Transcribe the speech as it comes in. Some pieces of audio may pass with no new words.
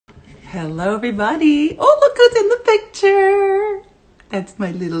Hello, everybody. Oh, look who's in the picture. That's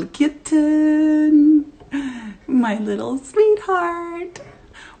my little kitten, my little sweetheart.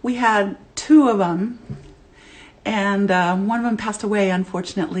 We had two of them, and one of them passed away,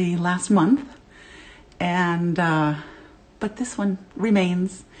 unfortunately, last month. And but this one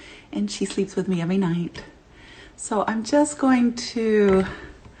remains, and she sleeps with me every night. So I'm just going to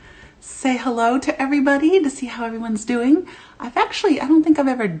say hello to everybody to see how everyone's doing. I don't think I've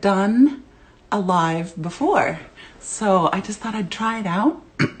ever done a live before, so I just thought I'd try it out.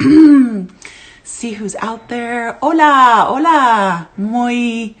 See who's out there. Hola, hola,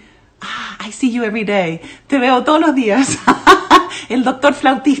 I see you every day. Te veo todos los días. El doctor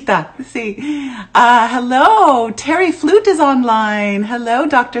flautista. Sí. Hello, Terri Flute is online. Hello,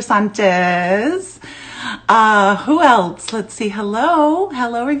 Dr. Sánchez. Who else? Let's see. Hello,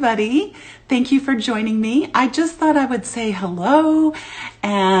 everybody. Thank you for joining me. I just thought I would say hello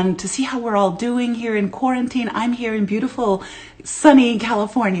and to see how we're all doing here in quarantine. I'm here in beautiful, sunny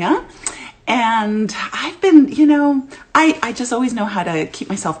California. And I've been, I just always know how to keep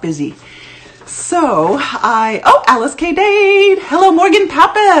myself busy. So Alice K. Dade. Hello, Morgan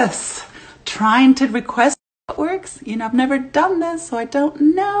Pappas. Trying to request what works. I've never done this, so I don't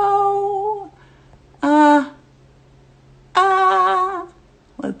know.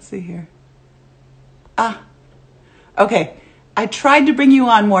 Let's see here. Okay. I tried to bring you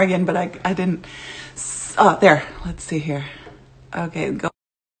on, Morgan, but I didn't. There. Let's see here. Okay, go.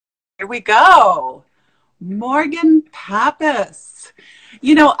 Here we go. Morgan Pappas.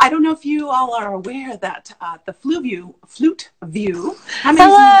 I don't know if you all are aware that the flute view. How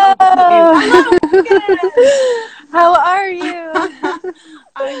many Hello. of you know the flute view? How are you?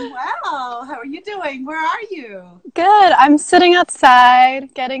 I'm well. How are you doing? Where are you? Good. I'm sitting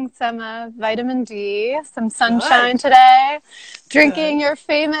outside getting some vitamin D, some sunshine today, drinking your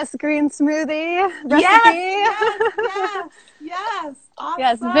famous green smoothie recipe. Yes. Awesome.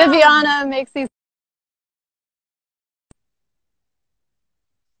 Yes, Viviana makes these.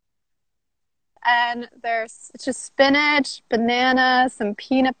 And there's just spinach, banana, some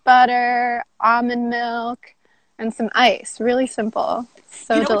peanut butter, almond milk, and some ice. Really simple.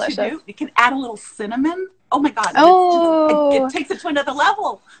 So delicious. What you do? You can add a little cinnamon. Oh my God. Oh. It takes it to another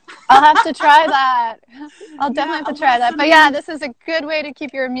level. I'll have to try that. I'll definitely have to try that. But yeah, this is a good way to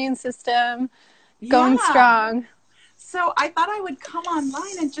keep your immune system going strong. So I thought I would come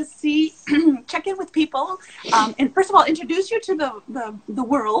online and just check in with people. And first of all, introduce you to the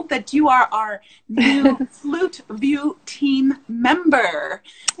world that you are our new Flute View team member.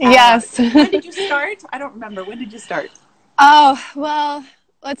 Yes. When did you start? I don't remember. When did you start? Oh, well,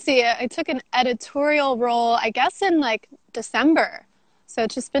 let's see. I took an editorial role, I guess, in December. So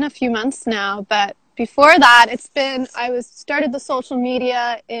it's just been a few months now. But before that, I started the social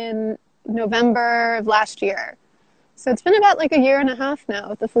media in November of last year. So it's been about a year and a half now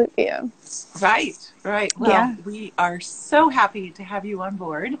with the Flute View. Right. Well, we are so happy to have you on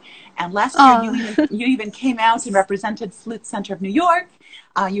board. And last year, you even came out and represented Flute Center of New York.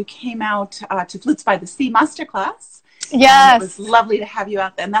 You came out to Flutes by the Sea Masterclass. Yes. And it was lovely to have you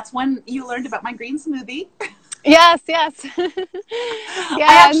out there. And that's when you learned about my green smoothie. Yes. I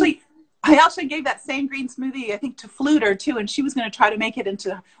actually gave that same green smoothie, I think, to Fluter, too. And she was going to try to make it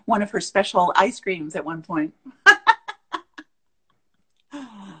into one of her special ice creams at one point.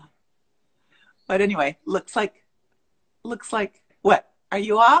 But anyway, looks like what? Are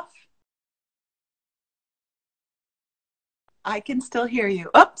you off? I can still hear you.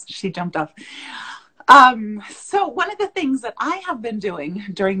 Oops, she jumped off. So one of the things that I have been doing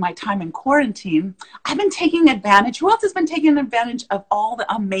during my time in quarantine, I've been taking advantage. Who else has been taking advantage of all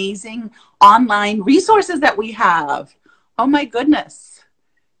the amazing online resources that we have? Oh my goodness.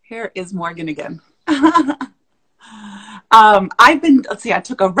 Here is Morgan again. I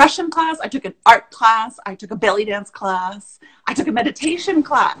took a Russian class, I took an art class, I took a belly dance class, I took a meditation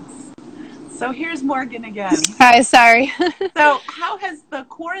class. So here's Morgan again. Hi, sorry. So how has the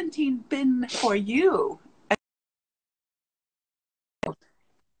quarantine been for you?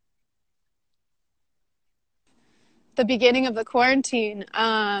 The beginning of the quarantine,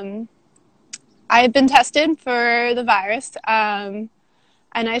 I've been tested for the virus, and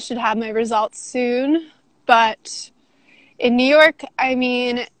I should have my results soon, but in New York,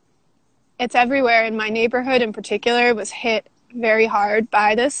 it's everywhere. In my neighborhood in particular was hit very hard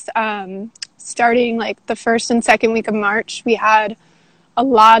by this. Starting the first and second week of March, we had a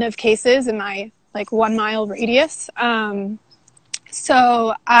lot of cases in my 1 mile radius.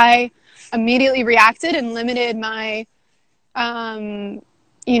 So I immediately reacted and limited my,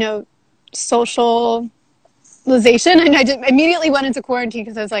 social realization, and I just immediately went into quarantine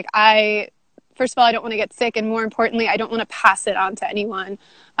because I was like, first of all, I don't want to get sick, and more importantly, I don't want to pass it on to anyone,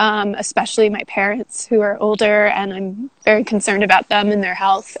 especially my parents who are older, and I'm very concerned about them and their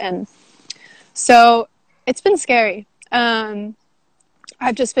health. And so it's been scary.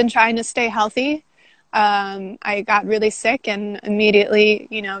 I've just been trying to stay healthy. I got really sick and immediately,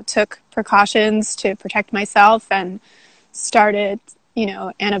 took precautions to protect myself and started,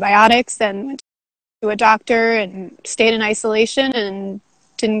 antibiotics and went to a doctor and stayed in isolation and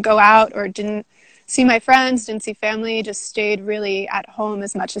didn't go out or didn't see my friends, didn't see family, just stayed really at home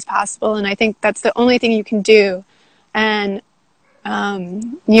as much as possible. And I think that's the only thing you can do. And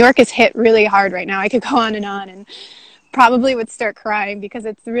New York is hit really hard right now. I could go on and probably would start crying because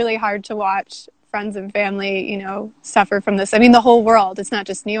it's really hard to watch friends and family, suffer from this. I mean, the whole world, it's not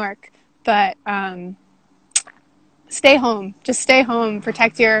just New York, but stay home, just stay home,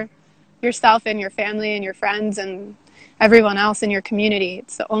 protect yourself and your family and your friends and everyone else in your community.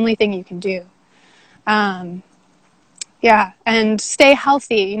 It's the only thing you can do. Yeah, and stay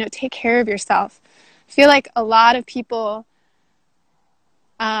healthy, take care of yourself. I feel like a lot of people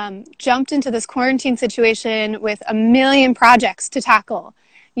jumped into this quarantine situation with a million projects to tackle,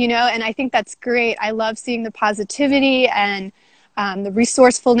 and I think that's great. I love seeing the positivity and the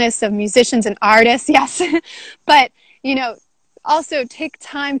resourcefulness of musicians and artists, yes, but, also take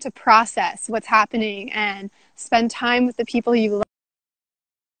time to process what's happening and spend time with the people you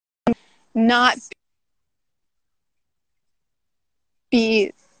love, not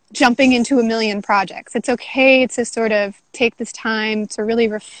be jumping into a million projects. It's okay to sort of take this time to really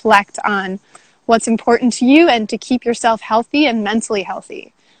reflect on what's important to you and to keep yourself healthy and mentally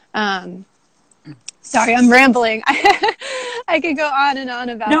healthy. Sorry, I'm rambling. I could go on and on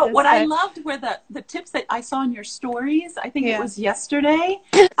about No, this. what I loved were the tips that I saw in your stories. I think it was yesterday,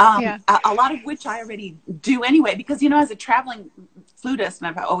 Yeah. a lot of which I already do anyway, because, as a traveling flutist, and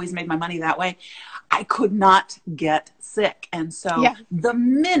I've always made my money that way, I could not get sick. And so the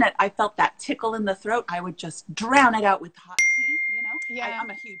minute I felt that tickle in the throat, I would just drown it out with hot tea, Yeah.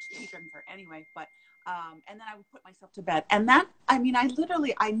 I'm a huge tea drinker anyway, but and then I would put myself to bed. And that, I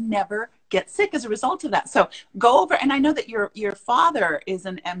never get sick as a result of that. So go over, and I know that your father is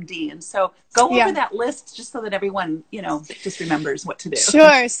an MD. And so go over that list just so that everyone, just remembers what to do.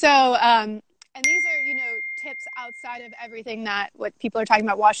 Sure. So, and these are, tips outside of everything what people are talking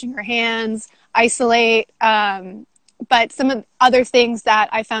about, washing your hands, isolate. But some of other things that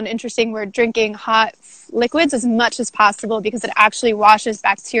I found interesting were drinking hot liquids as much as possible because it actually washes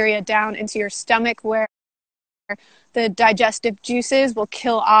bacteria down into your stomach where the digestive juices will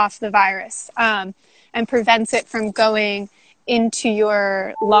kill off the virus and prevents it from going into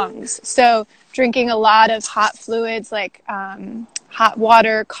your lungs. So drinking a lot of hot fluids like hot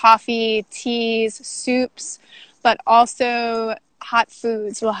water, coffee, teas, soups, but also hot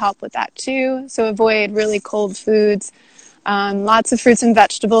foods will help with that too. So avoid really cold foods. Lots of fruits and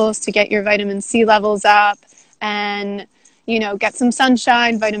vegetables to get your vitamin C levels up, and get some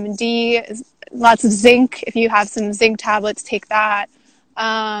sunshine, vitamin D, lots of zinc. If you have some zinc tablets, take that.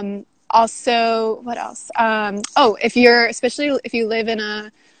 Also, what else? Especially if you live in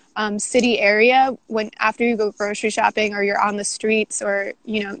a city area, after you go grocery shopping or you're on the streets or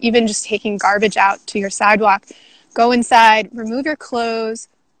even just taking garbage out to your sidewalk, go inside, remove your clothes,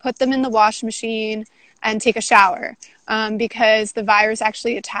 put them in the wash machine, and take a shower because the virus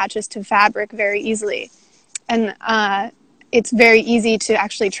actually attaches to fabric very easily. And it's very easy to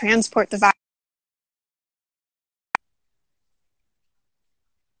actually transport the virus.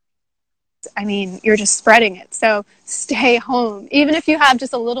 You're just spreading it. So stay home. Even if you have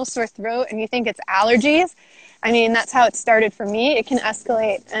just a little sore throat and you think it's allergies, that's how it started for me. It can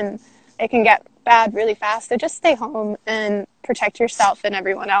escalate and it can get bad really fast. So just stay home and protect yourself and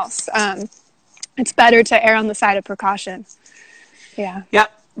everyone else. It's better to err on the side of precaution. Yeah.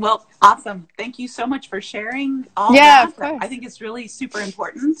 Yep. Well, awesome. Thank you so much for sharing all that. Of course. I think it's really super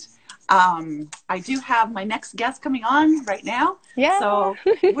important. I do have my next guest coming on right now. Yeah. So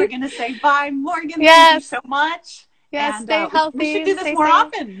we're going to say bye, Morgan. Yes. Thank you so much. Yes, and, stay healthy. We should do this more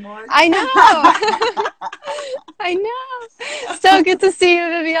often, Morgan. I know. I know. So good to see you,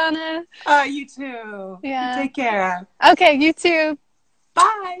 Viviana. You too. Yeah. Take care. Okay, you too.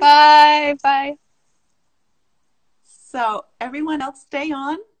 Bye. Bye. Bye. So everyone else stay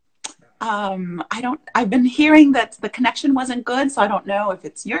on. I've been hearing that the connection wasn't good, so I don't know if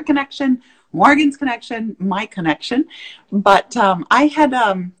it's your connection, Morgan's connection, my connection, but I'm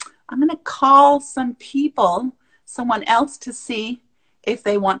going to call someone else to see if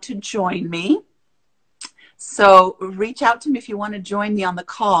they want to join me. So reach out to me if you want to join me on the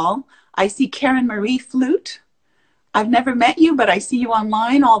call. I see Karen Marie flute. I've never met you, but I see you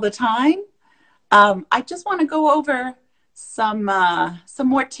online all the time. I just want to go over some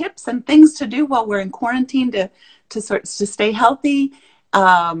more tips and things to do while we're in quarantine to stay healthy,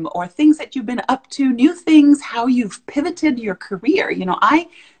 or things that you've been up to, new things, how you've pivoted your career. You know, I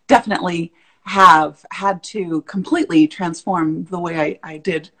definitely have had to completely transform the way I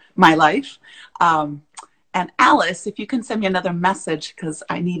did my life. And Alice, if you can send me another message, because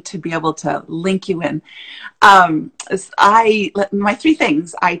I need to be able to link you in. My three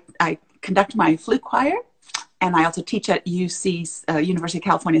things: I conduct my flute choir, and I also teach at UC, University of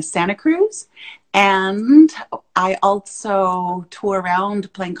California, Santa Cruz. And I also tour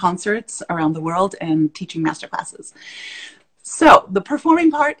around playing concerts around the world and teaching master classes. So the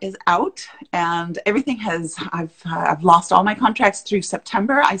performing part is out, and everything I've lost all my contracts through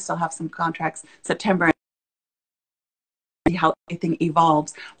September. I still have some contracts September, how everything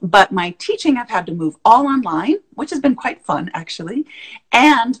evolves. But my teaching, I've had to move all online, which has been quite fun, actually.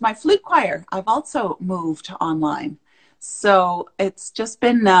 And my flute choir, I've also moved online. So it's just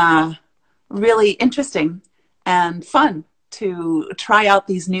been really interesting and fun to try out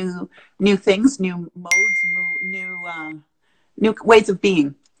these new things, new modes, new ways of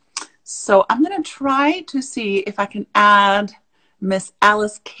being. So I'm going to try to see if I can add Miss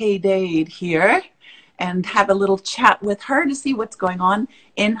Alice K. Dade here and have a little chat with her to see what's going on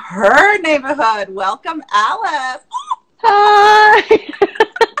in her neighborhood. Welcome, Alice. Hi.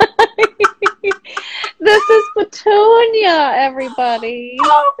 This is Petunia, everybody.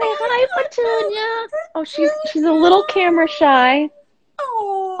 Oh, say hi, Petunia. Oh, she's a little camera shy.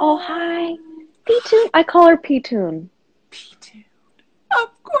 Oh, hi. P-Tune. I call her P-Tune. P-Tune.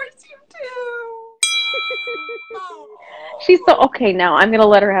 Of course you do. Oh. She's so okay now. I'm gonna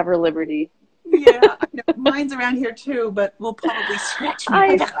let her have her liberty. Yeah, I know. Mine's around here too, but we'll probably stretch me.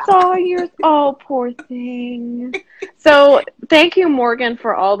 I saw yours. Oh, poor thing. So thank you, Morgan,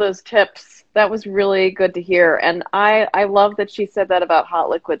 for all those tips. That was really good to hear. And I love that she said that about hot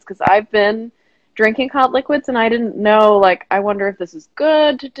liquids, because I've been drinking hot liquids and I didn't know, like, I wonder if this is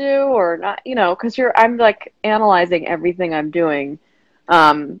good to do or not, you know, because I'm like analyzing everything I'm doing.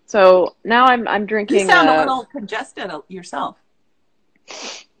 So now I'm drinking. You sound a little congested yourself.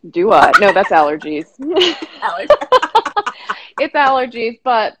 Do I? No, that's allergies. It's allergies,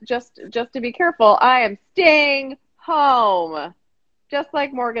 but just to be careful, I am staying home. Just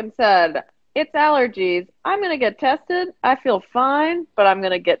like Morgan said, it's allergies. I'm going to get tested. I feel fine, but I'm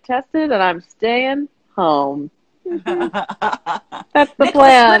going to get tested and I'm staying home. That's the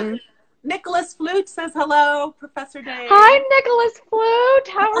plan. Nicholas Flute says hello, Professor Dade. Hi, Nicholas Flute.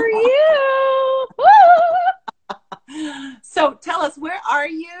 How are you? So tell us, where are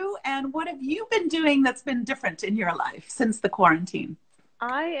you and what have you been doing that's been different in your life since the quarantine?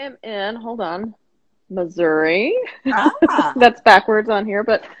 I am in, hold on, Missouri. Ah. That's backwards on here,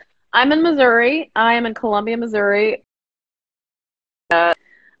 but I'm in Missouri. I am in Columbia, Missouri.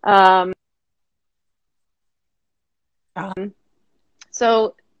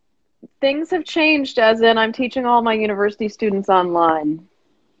 So things have changed, as in I'm teaching all my university students online.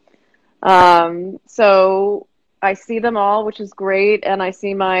 So I see them all, which is great, and I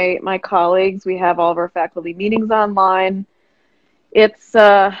see my colleagues. We have all of our faculty meetings online. It's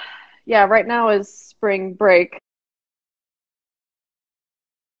yeah, right now is spring break,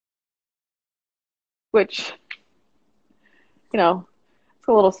 which, you know, it's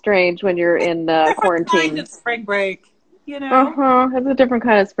a little strange when you're in quarantine. Kind of spring break, you know. It's a different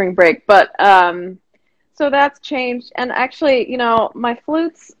kind of spring break, but so that's changed. And actually, you know, my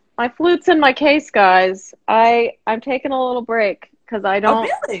flute's in my case, guys. I'm taking a little break because I don't. Oh,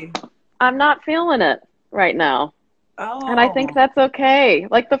 really? I'm not feeling it right now. Oh. And I think that's okay.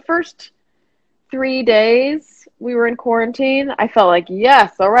 Like the first 3 days we were in quarantine, I felt like,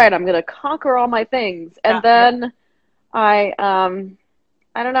 yes, all right, I'm gonna conquer all my things. And then I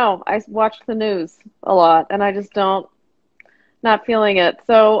don't know, I watched the news a lot and I just not feeling it.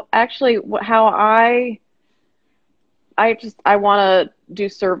 So actually how I want to do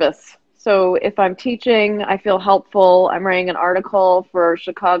service. So if I'm teaching, I feel helpful. I'm writing an article for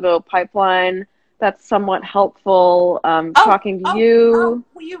Chicago Pipeline. That's somewhat helpful. Talking to you.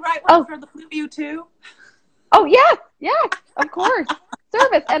 Will you write one for the Flute View too? Oh, yes, of course.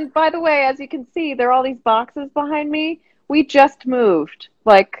 Service. And by the way, as you can see, there are all these boxes behind me. We just moved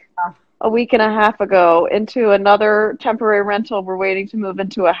like a week and a half ago into another temporary rental. We're waiting to move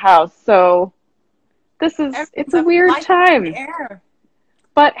into a house. So it's a weird time.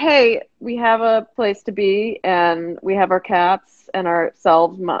 But hey, we have a place to be and we have our cats and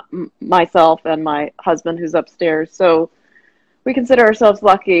ourselves, myself and my husband who's upstairs. So we consider ourselves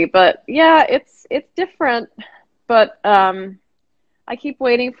lucky. But yeah, it's different. but I keep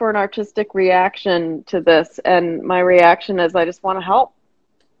waiting for an artistic reaction to this, and my reaction is I just want to help,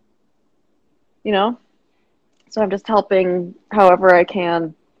 you know? So I'm just helping however I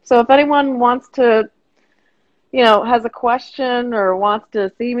can. So if anyone wants to, you know, has a question or wants to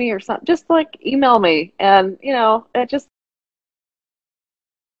see me or something, just like email me, and you know, it just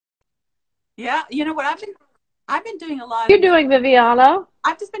Yeah, you know what I've been doing a lot you're of doing, Viviana.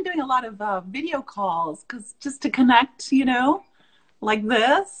 I've just been doing a lot of video calls because just to connect, you know, like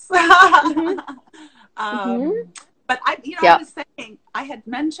this. Hmm. Hmm. um, but I Yeah. was saying, I had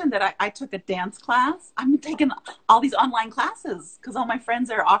mentioned that I took a dance class. I'm taking all these online classes because all my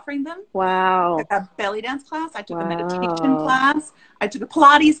friends are offering them. Wow. A belly dance class. I took a meditation Wow. class. I took a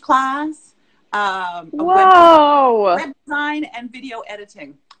Pilates class, a Whoa. web design, and video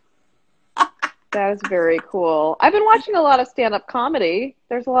editing. That is very cool. I've been watching a lot of stand-up comedy.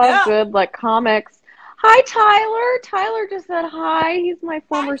 There's a lot of Yeah. good like comics. Hi, Tyler. Tyler just said hi. He's my Hi,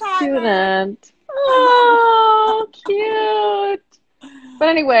 former Tyler. student. Oh, cute. But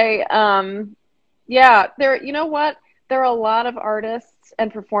anyway, yeah, you know what? There are a lot of artists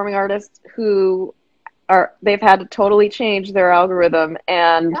and performing artists who they've had to totally change their algorithm,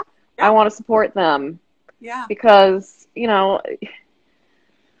 and Yeah. I Yeah. want to support them Yeah. because, you know,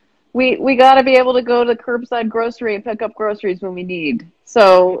 we got to be able to go to the curbside grocery and pick up groceries when we need.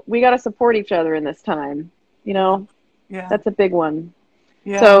 So we got to support each other in this time. You Yeah. know, Yeah. that's a big one.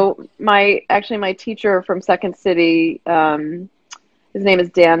 Yeah. So my teacher from Second City, his name is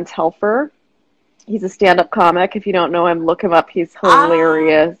Dan Telfer. He's a stand-up comic. If you don't know him, look him up. He's Ah,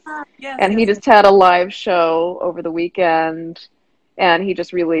 hilarious. yes, And he yes, yes. just had a live show over the weekend, and he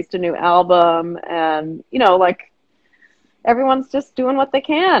just released a new album. And, you know, like everyone's just doing what they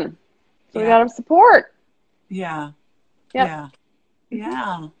can. So we Yeah. got to support. Yeah. Yep. Yeah. Hmm.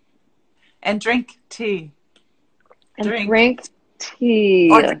 Yeah. And drink tea. And Drink drink tea.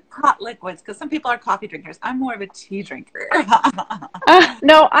 or drink hot liquids because some people are coffee drinkers. I'm more of a tea drinker.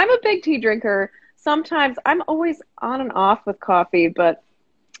 No, I'm a big tea drinker. Sometimes I'm always on and off with coffee, but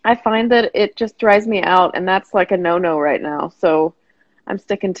I find that it just dries me out, and that's like a no-no right now. So I'm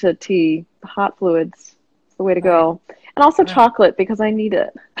sticking to tea, hot fluids. It's the way to Right. go. And also Right. chocolate because I need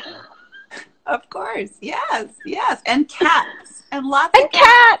it. Of course. Yes. Yes. And cats. And lots And of cats.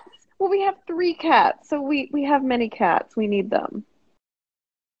 cats. Well, we have 3 cats, so we have many cats. We need them.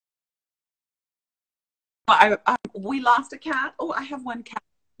 We lost a cat. Oh, I have one cat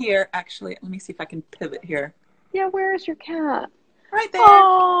here, actually. Let me see if I can pivot here. Yeah, where's your cat? Right there.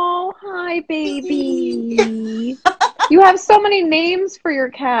 Oh, hi, baby. You have so many names for your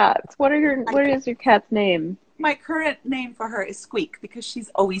cats. What is your cat's name? My current name for her is Squeak because she's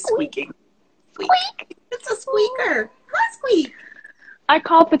always Squeak. squeaking. Squeak. It's a squeaker. Hi, Squeak. I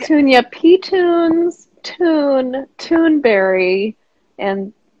call Petunia P-Tunes, Tuneberry,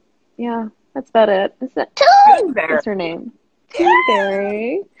 and yeah, that's about it. Is that Good Tune? bear. Is her name? Yeah.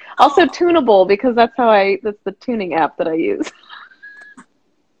 Tuneberry. Also tunable because that's the tuning app that I use.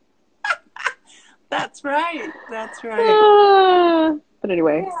 That's right. That's right. But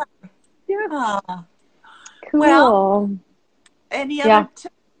anyway, Yeah. yeah, Ah. Well, cool. any Yeah. other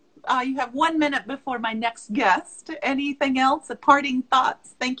tips? You have 1 minute before my next guest. Anything else? Parting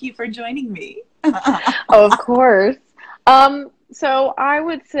thoughts? Thank you for joining me. Oh, of course. So I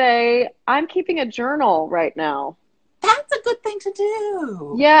would say I'm keeping a journal right now. That's a good thing to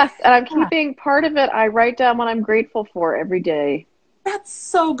do. Yes, and I'm Yeah. keeping part of it. I write down what I'm grateful for every day. That's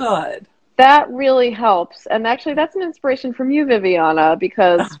so good. That really helps. And actually, that's an inspiration from you, Viviana,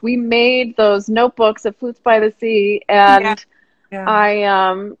 because we made those notebooks at Flutes by the Sea, Yeah. and Yeah.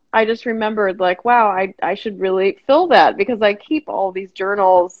 I just remembered like, wow, I should really fill that because I keep all these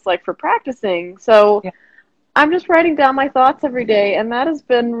journals like for practicing. So Yeah. I'm just writing down my thoughts every day, and that has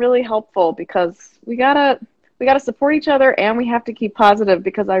been really helpful because we gotta support each other, and we have to keep positive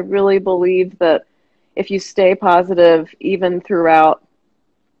because I really believe that if you stay positive even throughout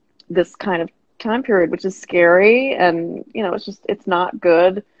this kind of time period, which is scary, and you know, it's not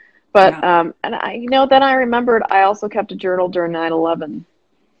good. But Yeah. and then I remembered I also kept a journal during 9/11.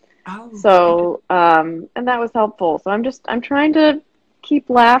 Oh, okay. So and that was helpful. So I'm trying to keep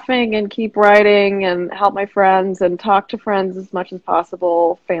laughing and keep writing and help my friends and talk to friends as much as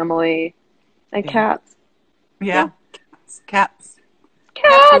possible, family and Yeah. cats. Yeah. Yeah. Cats. Cats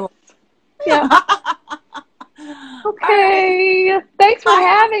Cats. rule. Yeah. All right. Okay. Thanks for Bye.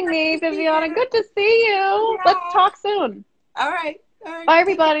 having Nice me, to see Viviana. you. Good to see you. Let's Yeah. talk soon. All right. All right. Bye,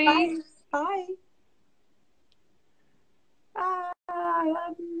 Take care. everybody. Bye.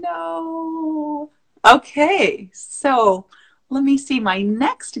 No. Okay. So let me see my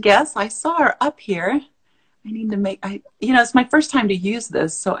next guest. I saw her up here. I need to make, it's my first time to use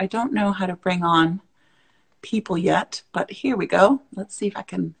this, so I don't know how to bring on people yet, but here we go. Let's see if I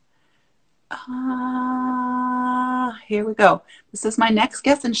can. Here we go. This is my next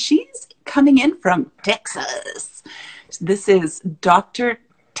guest, and she's coming in from Texas. This is Dr.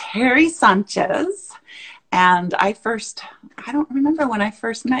 Terri Sánchez. And I don't remember when I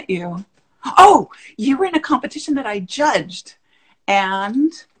first met you. Oh, you were in a competition that I judged.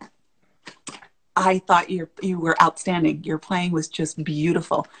 And I thought you were outstanding. Your playing was just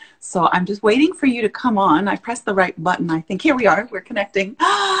beautiful. So I'm just waiting for you to come on. I pressed the right button, I think. Here we are. We're connecting.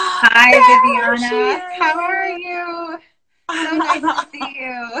 Hi, Viviana. How are you? So nice to see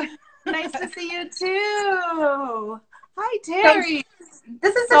you. Nice to see you too. Hi, Terri.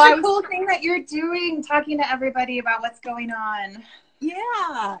 This is such a cool thing that you're doing, talking to everybody about what's going on.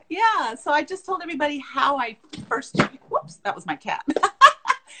 Yeah, yeah. So I just told everybody how I first, whoops, that was my cat.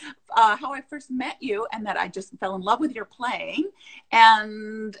 How I first met you, and that I just fell in love with your playing.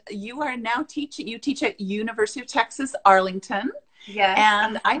 And you are now you teach at University of Texas, Arlington. Yes.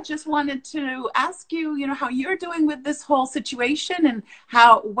 And I just wanted to ask you, how you're doing with this whole situation, and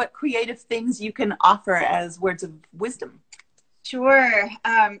what creative things you can offer as words of wisdom. Sure.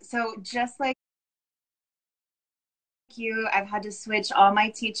 So just like you, I've had to switch all my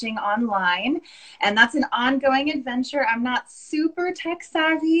teaching online, and that's an ongoing adventure. I'm not super tech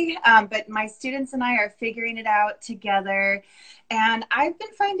savvy, but my students and I are figuring it out together. And I've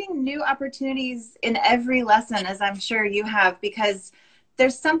been finding new opportunities in every lesson, as I'm sure you have, because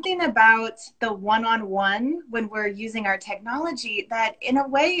there's something about the one-on-one when we're using our technology that in a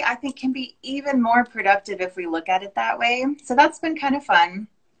way I think can be even more productive if we look at it that way. So that's been kind of fun.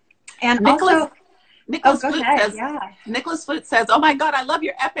 And Nicholas Flute says, "Oh my God, I love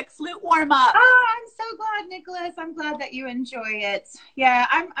your epic flute warm-up." Oh, I'm so glad, Nicholas. I'm glad that you enjoy it. Yeah,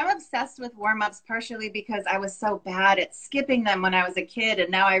 I'm obsessed with warm-ups, partially because I was so bad at skipping them when I was a kid,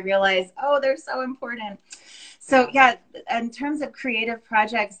 and now I realize, oh, they're so important. So yeah, in terms of creative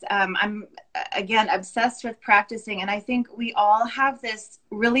projects, I'm again obsessed with practicing, and I think we all have this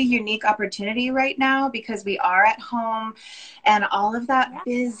really unique opportunity right now because we are at home, and all of that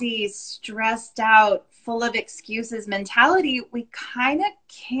busy, stressed out, full of excuses mentality, we kind of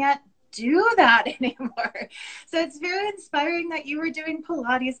can't do that anymore. So it's very inspiring that you were doing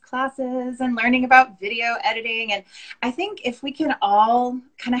Pilates classes and learning about video editing. And I think if we can all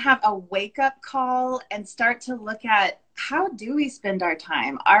kind of have a wake-up call and start to look at how do we spend our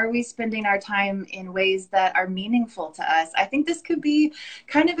time? Are we spending our time in ways that are meaningful to us? I think this could be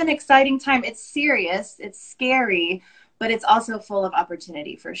kind of an exciting time. It's serious, it's scary, but it's also full of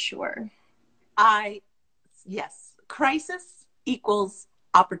opportunity for sure. Yes, crisis equals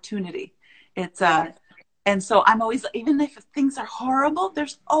opportunity. And so I'm always, even if things are horrible,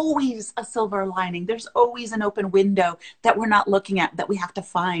 there's always a silver lining. There's always an open window that we're not looking at, that we have to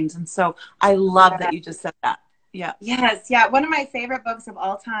find. And so I love that you just said that. Yeah. Yes. Yeah. One of my favorite books of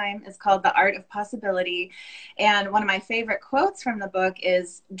all time is called The Art of Possibility. And one of my favorite quotes from the book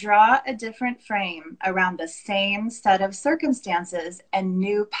is, "Draw a different frame around the same set of circumstances and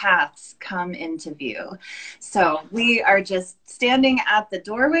new paths come into view." So we are just standing at the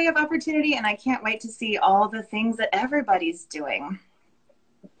doorway of opportunity, and I can't wait to see all the things that everybody's doing.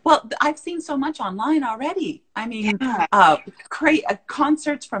 Well, I've seen so much online already. I mean,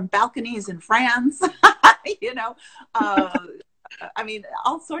 concerts from balconies in France, I mean,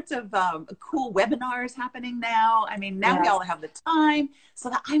 all sorts of cool webinars happening now. I mean, now we all have the time,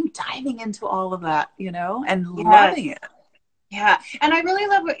 so that I'm diving into all of that, and loving it. Yeah. And I really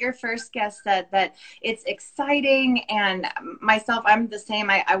love what your first guest said, that it's exciting. And myself, I'm the same.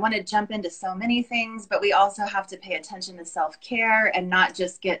 I want to jump into so many things, but we also have to pay attention to self-care and not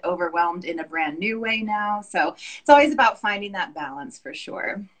just get overwhelmed in a brand new way now. So it's always about finding that balance for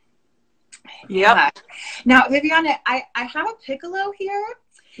sure. Yeah. Now, Viviana, I have a piccolo here.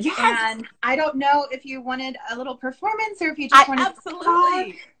 Yes. And I don't know if you wanted a little performance or if you just wanted to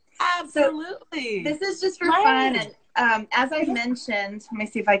talk. So Absolutely. this is just for fun. And as I mentioned, let me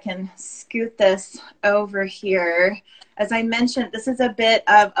see if I can scoot this over here. As I mentioned, this is a bit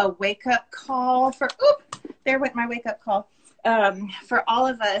of a wake-up call for, there went my wake-up call, for all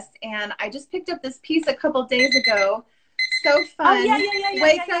of us. And I just picked up this piece a couple days ago. So fun.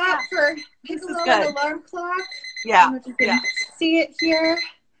 Wake up for piccolo and alarm clock. Yeah. I don't know if you can see it here.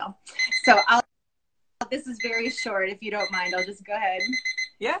 So this is very short. If you don't mind, I'll just go ahead.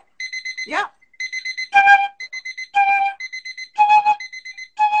 Yeah. Yeah.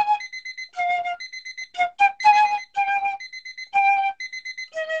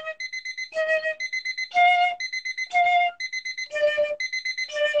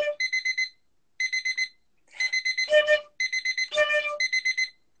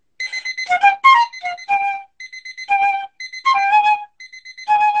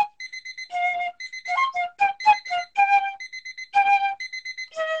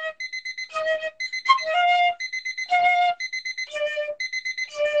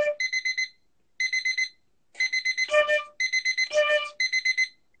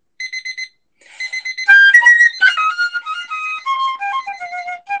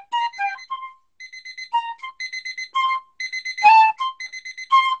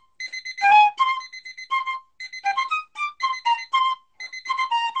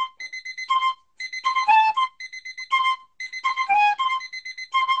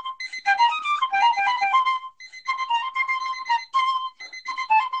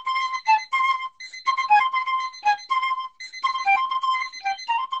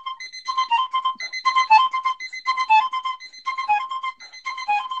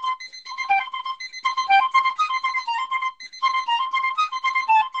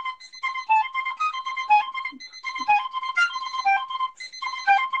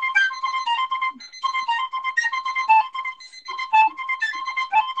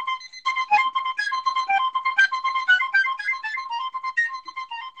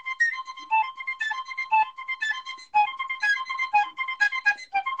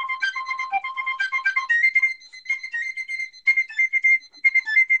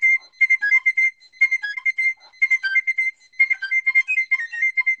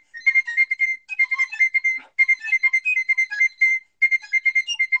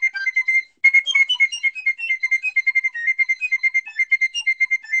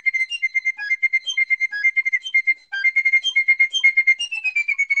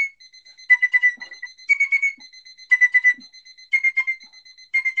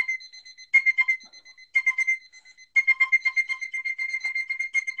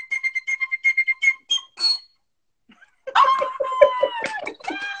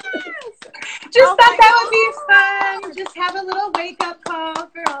 Just thought that would be fun. Just have a little wake-up call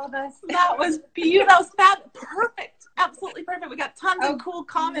for all of us. That was beautiful. That was perfect. Absolutely perfect. We got tons of cool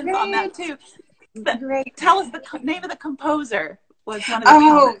comments on that too. Great. Tell us the name of the composer. Was one of the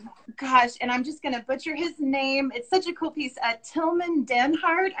comments. Gosh, and I'm just gonna butcher his name. It's such a cool piece. Tillman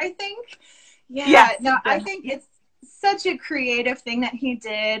Denhard, I think. Yeah. Yes. No, I think it's such a creative thing that he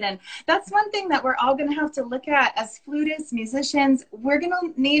did, and that's one thing that we're all going to have to look at as flutists, musicians. We're going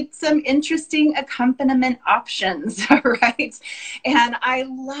to need some interesting accompaniment options, right? And I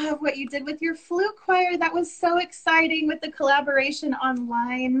love what you did with your flute choir. That was so exciting with the collaboration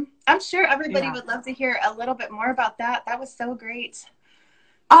online. I'm sure everybody would love to hear a little bit more about that. That was so great.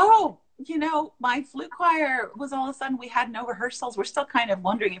 Oh, you know, my flute choir was all of a sudden, we had no rehearsals. We're still kind of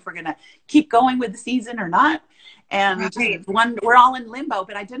wondering if we're going to keep going with the season or not. And we're all in limbo,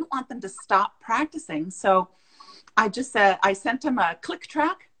 but I didn't want them to stop practicing. So I just said, I sent them a click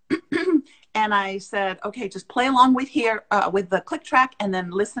track and I said, okay, just play along with with the click track and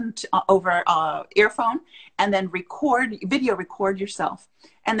then listen to, over earphone and then video record yourself.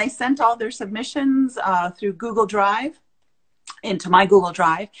 And they sent all their submissions through Google Drive into my Google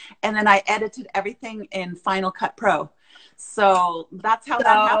Drive. And then I edited everything in Final Cut Pro. So that's how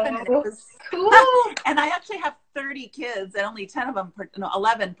that happened. And it was cool. And I actually have 30 kids and only 10 of them,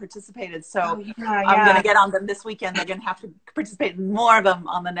 11 participated. So I'm going to get on them this weekend. They're going to have to participate in more of them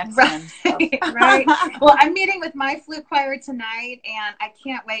on the next one. So. Right. Well, I'm meeting with my flute choir tonight and I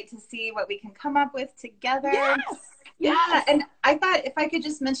can't wait to see what we can come up with together. Yes. Yeah, and I thought if I could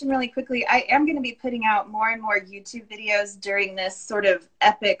just mention really quickly, I am going to be putting out more and more YouTube videos during this sort of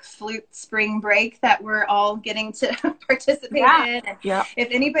epic flute spring break that we're all getting to participate in. And if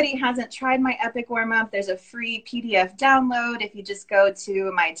anybody hasn't tried my epic warm-up, there's a free PDF download if you just go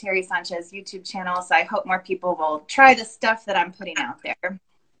to my Terri Sánchez YouTube channel. So I hope more people will try the stuff that I'm putting out there.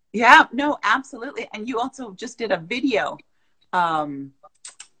 Yeah, no, absolutely. And you also just did a video. Double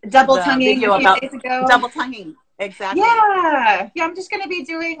tonguing a few days ago. Double tonguing. Exactly. Yeah. I'm just going to be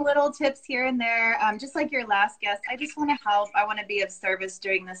doing little tips here and there. Just like your last guest, I just want to help. I want to be of service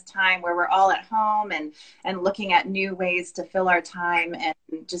during this time where we're all at home and looking at new ways to fill our time and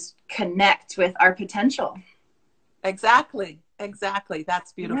just connect with our potential. Exactly.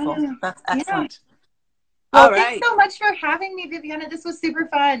 That's beautiful. Yeah. That's excellent. Yeah. Well, thanks so much for having me, Viviana. This was super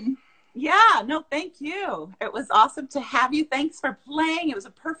fun. Yeah, no, thank you. It was awesome to have you. Thanks for playing. It was a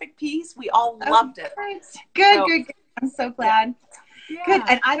perfect piece. We all loved it. Good. I'm so glad. Yeah. Good.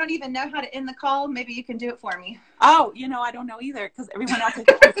 And I don't even know how to end the call. Maybe you can do it for me. Oh, I don't know either because everyone else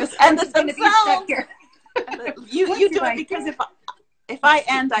just end this themselves. You do it because if I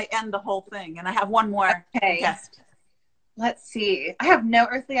end the whole thing. And I have one more guest. Let's see. I have no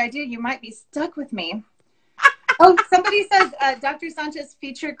earthly idea. You might be stuck with me. Oh, somebody says Dr. Sánchez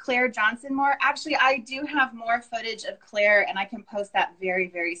featured Claire Johnson more. Actually, I do have more footage of Claire, and I can post that very,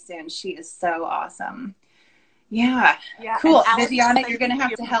 very soon. She is so awesome. Yeah. Cool. Viviana, you're going to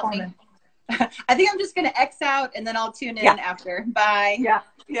have to help me. I think I'm just going to X out, and then I'll tune in after. Bye.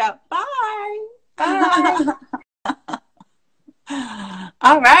 Yeah. Bye. Bye.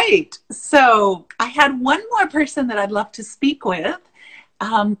 All right. So I had one more person that I'd love to speak with,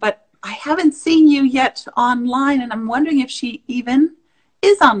 but I haven't seen you yet online, and I'm wondering if she even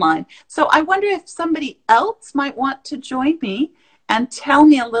is online. So I wonder if somebody else might want to join me and tell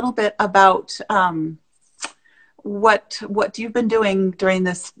me a little bit about what you've been doing during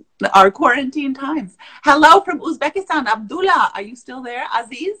our quarantine times. Hello from Uzbekistan, Abdullah. Are you still there?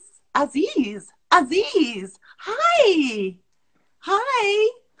 Aziz. Hi.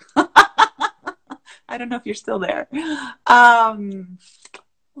 I don't know if you're still there.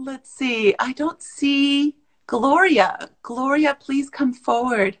 Let's see. I don't see Gloria. Gloria, please come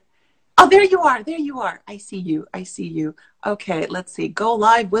forward. Oh, there you are. I see you. Okay, let's see. Go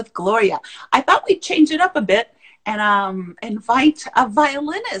live with Gloria. I thought we'd change it up a bit and invite a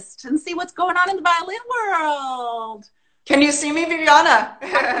violinist and see what's going on in the violin world. Can you see me, Viviana? I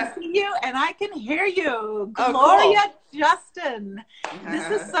can see you and I can hear you. Gloria Justen.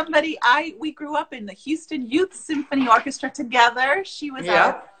 This is somebody we grew up in the Houston Youth Symphony Orchestra together. She was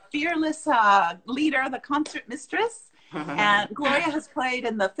our fearless leader, the concert mistress. And Gloria has played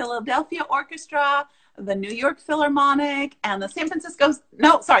in the Philadelphia Orchestra, the New York Philharmonic, and the San Francisco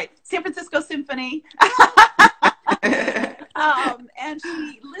Symphony. And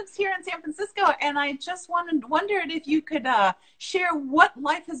she lives here in San Francisco, and I just wondered if you could share what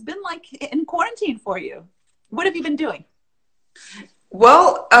life has been like in quarantine for you. What have you been doing?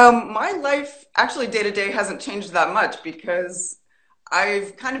 Well, my life actually day to day hasn't changed that much because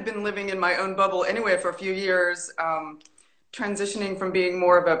I've kind of been living in my own bubble anyway for a few years. transitioning from being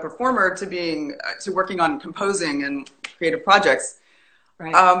more of a performer to being to working on composing and creative projects.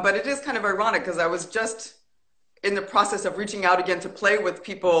 Right. But it is kind of ironic because I was just in the process of reaching out again to play with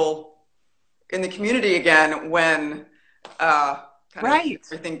people in the community again when kind of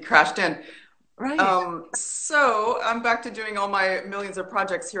everything crashed in. Right. So I'm back to doing all my millions of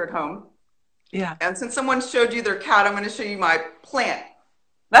projects here at home. Yeah. And since someone showed you their cat, I'm going to show you my plant.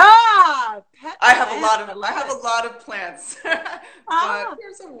 Ah, pet I have plant. I have a lot of plants. But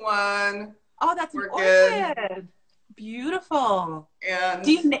here's a one. Oh, that's an We're orchid. Beautiful. And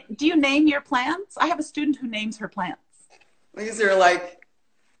do you name your plants? I have a student who names her plants. these are like,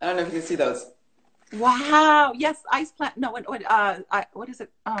 I don't know if you can see those. Wow. Yes, ice plant. No, what is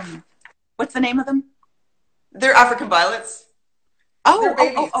it? What's the name of them? They're African violets. They're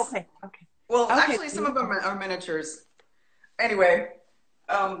babies. Okay. Okay. Well, Okay, actually, some of them are miniatures. Anyway,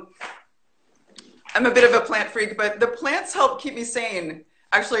 I'm a bit of a plant freak, but the plants help keep me sane.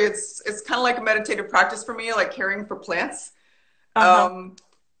 Actually, it's kind of like a meditative practice for me, like caring for plants. And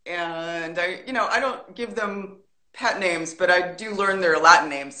I don't give them pet names, but I do learn their Latin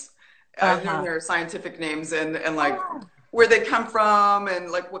names. I learn their scientific names and like where they come from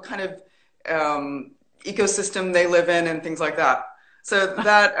and like what kind of ecosystem they live in and things like that. So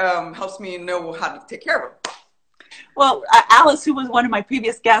that helps me know how to take care of them. Well, Alice, who was one of my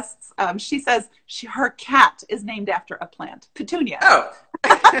previous guests, she says her cat is named after a plant, Petunia. Oh.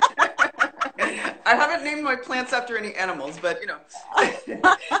 I haven't named my plants after any animals, but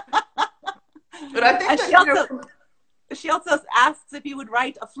But I think she also asks if you would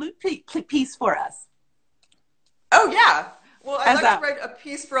write a flute piece for us. Oh yeah. Well, I'd like to write a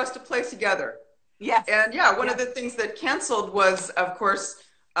piece for us to play together. Yes. And one of the things that canceled was, of course,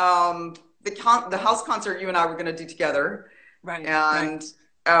 the house concert you and I were going to do together. Right. And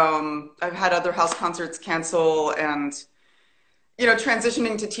I've had other house concerts cancel and,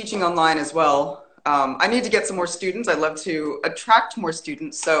 transitioning to teaching online as well. I need to get some more students. I'd love to attract more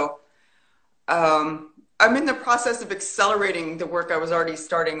students. So I'm in the process of accelerating the work I was already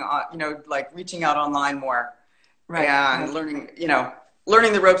starting on, like reaching out online more. Right. And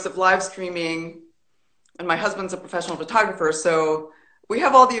learning the ropes of live streaming. And my husband's a professional photographer, so we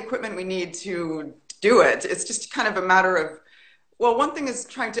have all the equipment we need to do it. It's just kind of a matter of, well, one thing is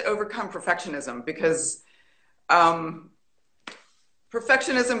trying to overcome perfectionism because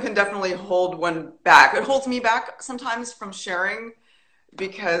perfectionism can definitely hold one back. It holds me back sometimes from sharing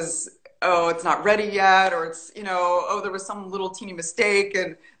because, it's not ready yet, or it's, there was some little teeny mistake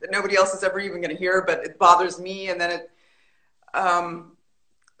and that nobody else is ever even going to hear, but it bothers me. And then I'm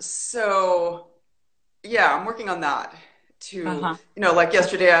working on that to, like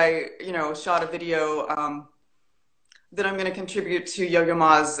yesterday I, shot a video that I'm going to contribute to Yo-Yo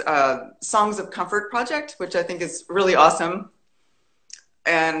Ma's Songs of Comfort project, which I think is really awesome.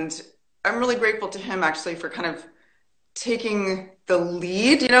 And I'm really grateful to him actually for kind of taking the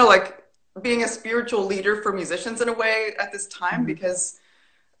lead, like being a spiritual leader for musicians in a way at this time, because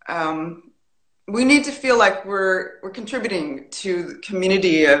we need to feel like we're contributing to the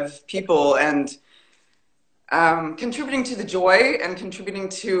community of people and contributing to the joy and contributing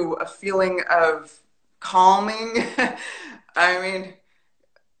to a feeling of calming. I mean,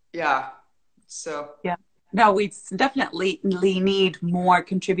 so. Yeah. No, we definitely need more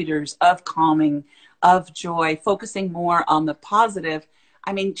contributors of calming, of joy, focusing more on the positive.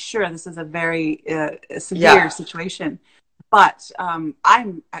 I mean, sure, this is a very severe situation, but I'm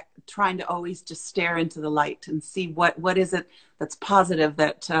trying to always just stare into the light and see what is it that's positive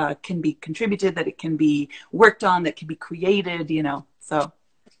that can be contributed, that it can be worked on, that can be created, so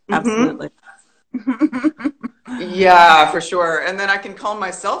absolutely. Yeah, for sure. And then I can calm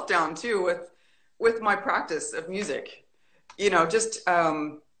myself down too with my practice of music, just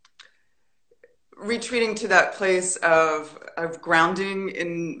retreating to that place of grounding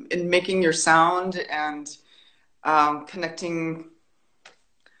in making your sound and connecting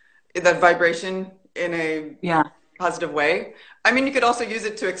that vibration in a positive way. I mean, you could also use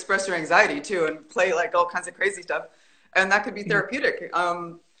it to express your anxiety too and play like all kinds of crazy stuff. And that could be therapeutic.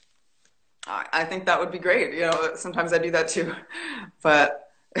 I think that would be great. Sometimes I do that too, but.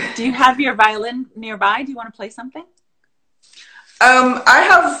 Do you have your violin nearby? Do you want to play something? I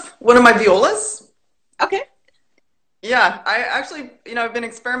have one of my violas. Okay. Yeah, I actually, I've been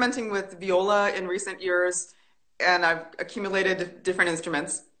experimenting with viola in recent years, and I've accumulated different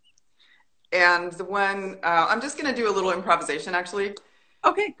instruments. And I'm just going to do a little improvisation, actually.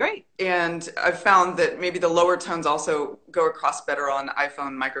 Okay, great. And I've found that maybe the lower tones also go across better on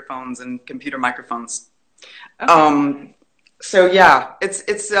iPhone microphones and computer microphones. Okay. So yeah,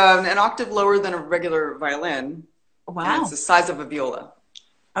 it's an octave lower than a regular violin. And it's Wow. the size of a viola.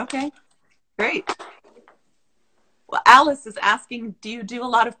 Okay. Great. Well, Alice is asking, do you do a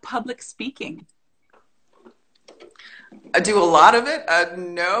lot of public speaking? I do a lot of it.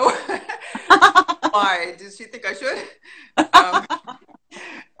 No. Why? Does she think I should?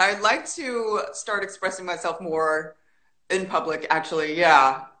 I'd like to start expressing myself more in public, actually.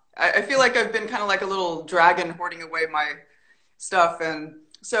 Yeah. I feel like I've been kind of like a little dragon hoarding away my stuff. And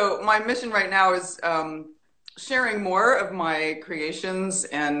so my mission right now is sharing more of my creations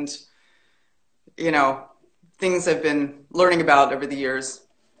and, you know, things I've been learning about over the years.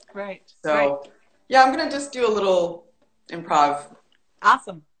 Right. So, right. yeah, I'm going to just do a little improv.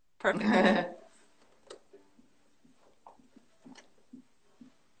 Awesome. Perfect.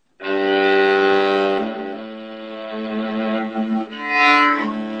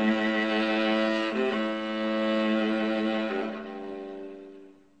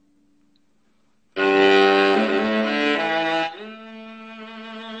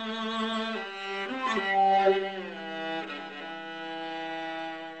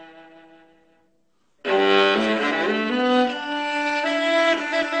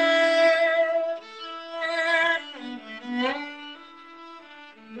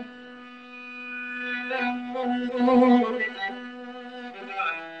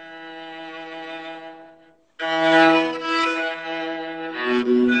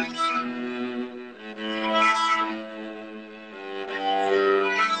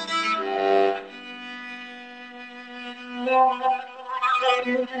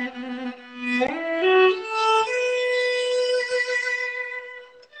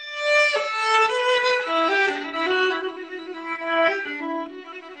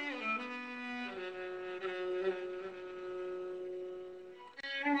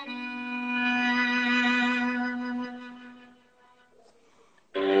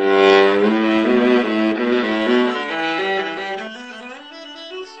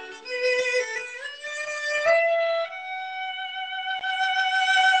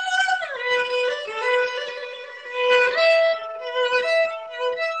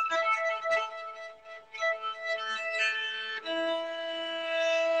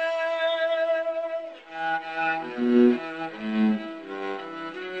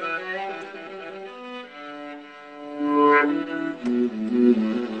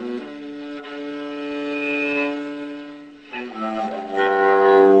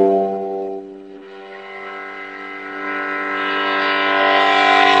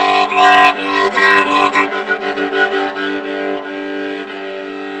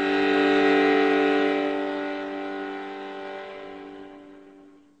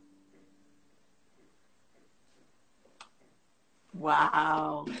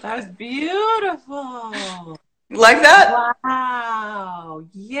 Wow, that was beautiful. Like that? Wow.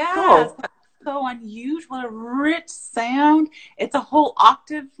 Yes, Cool. that's so unusual. A rich sound. It's a whole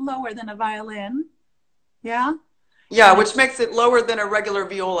octave lower than a violin. Yeah. Yeah, And which it's makes it lower than a regular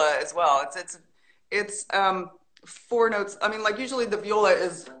viola as well. It's four notes. I mean, like usually the viola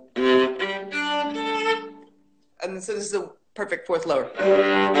is, and so this is a perfect fourth lower.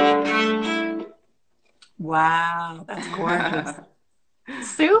 wow, that's gorgeous.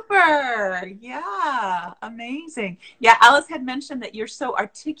 Super. Yeah. Amazing. Yeah, Alice had mentioned that you're so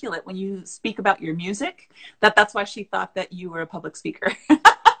articulate when you speak about your music that that's why she thought that you were a public speaker.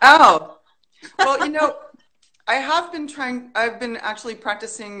 Oh, well, you know, I've been actually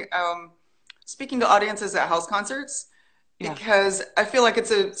practicing speaking to audiences at house concerts Yeah. because I feel like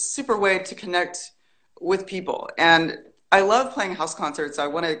it's a super way to connect with people. And I love playing house concerts. I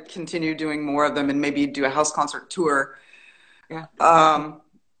want to continue doing more of them and maybe do a house concert tour. Yeah.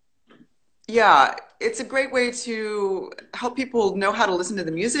 Yeah, it's a great way to help people know how to listen to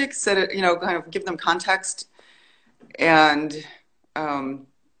the music, set it, you know, kind of give them context and um,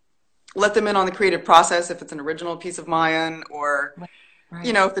 let them in on the creative process if it's an original piece of mine or, Right.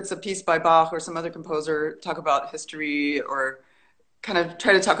 you know, if it's a piece by Bach or some other composer, talk about history or kind of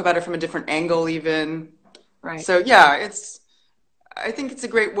try to talk about it from a different angle even. Right. So yeah, I think it's a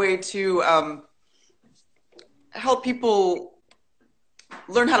great way to help people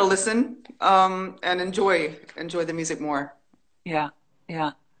learn how to listen and enjoy the music more. Yeah.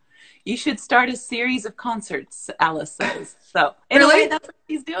 Yeah. You should start a series of concerts, Alice says. So in a way, Really? that's what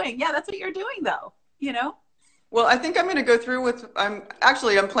she's doing. Yeah, that's what you're doing though, you know? Well, I think I'm going to go through with, I'm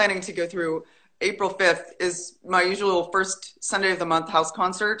planning to go through April 5th is my usual first Sunday of the month house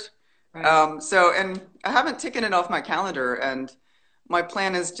concert. Right. And I haven't taken it off my calendar and my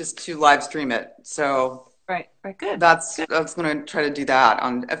plan is just to live stream it. So Right. Good. that's Good. going to try to do that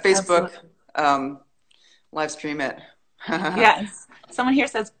on Facebook, Absolutely. live stream it. Yeah. And someone here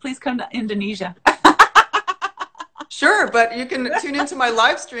says, please come to Indonesia. Sure, but you can tune into my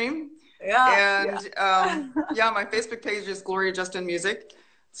live stream. Yeah. And my Facebook page is Gloria Justen Music.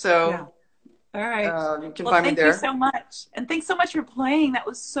 So all right. you can find me there. Thank you so much. And thanks so much for playing. That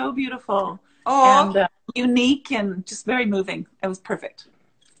was so beautiful. Oh, and unique and just very moving. It was perfect.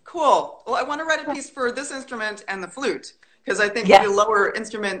 Cool. Well, I want to write a piece for this instrument and the flute, because I think the lower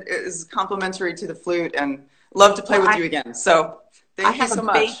instrument is complementary to the flute, and love to play with you again. So thank you so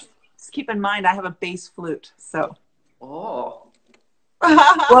much. Just keep in mind, I have a bass flute. So. Oh.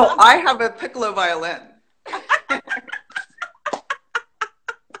 Well, I have a piccolo violin.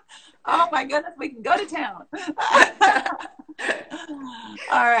 Oh my goodness, we can go to town.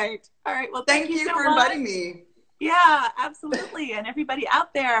 All right. Well, thank you so for much. Inviting me. Yeah, absolutely. And everybody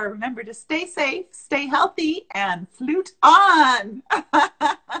out there, remember to stay safe, stay healthy, and flute on.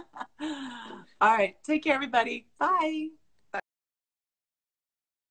 All right. Take care, everybody. Bye.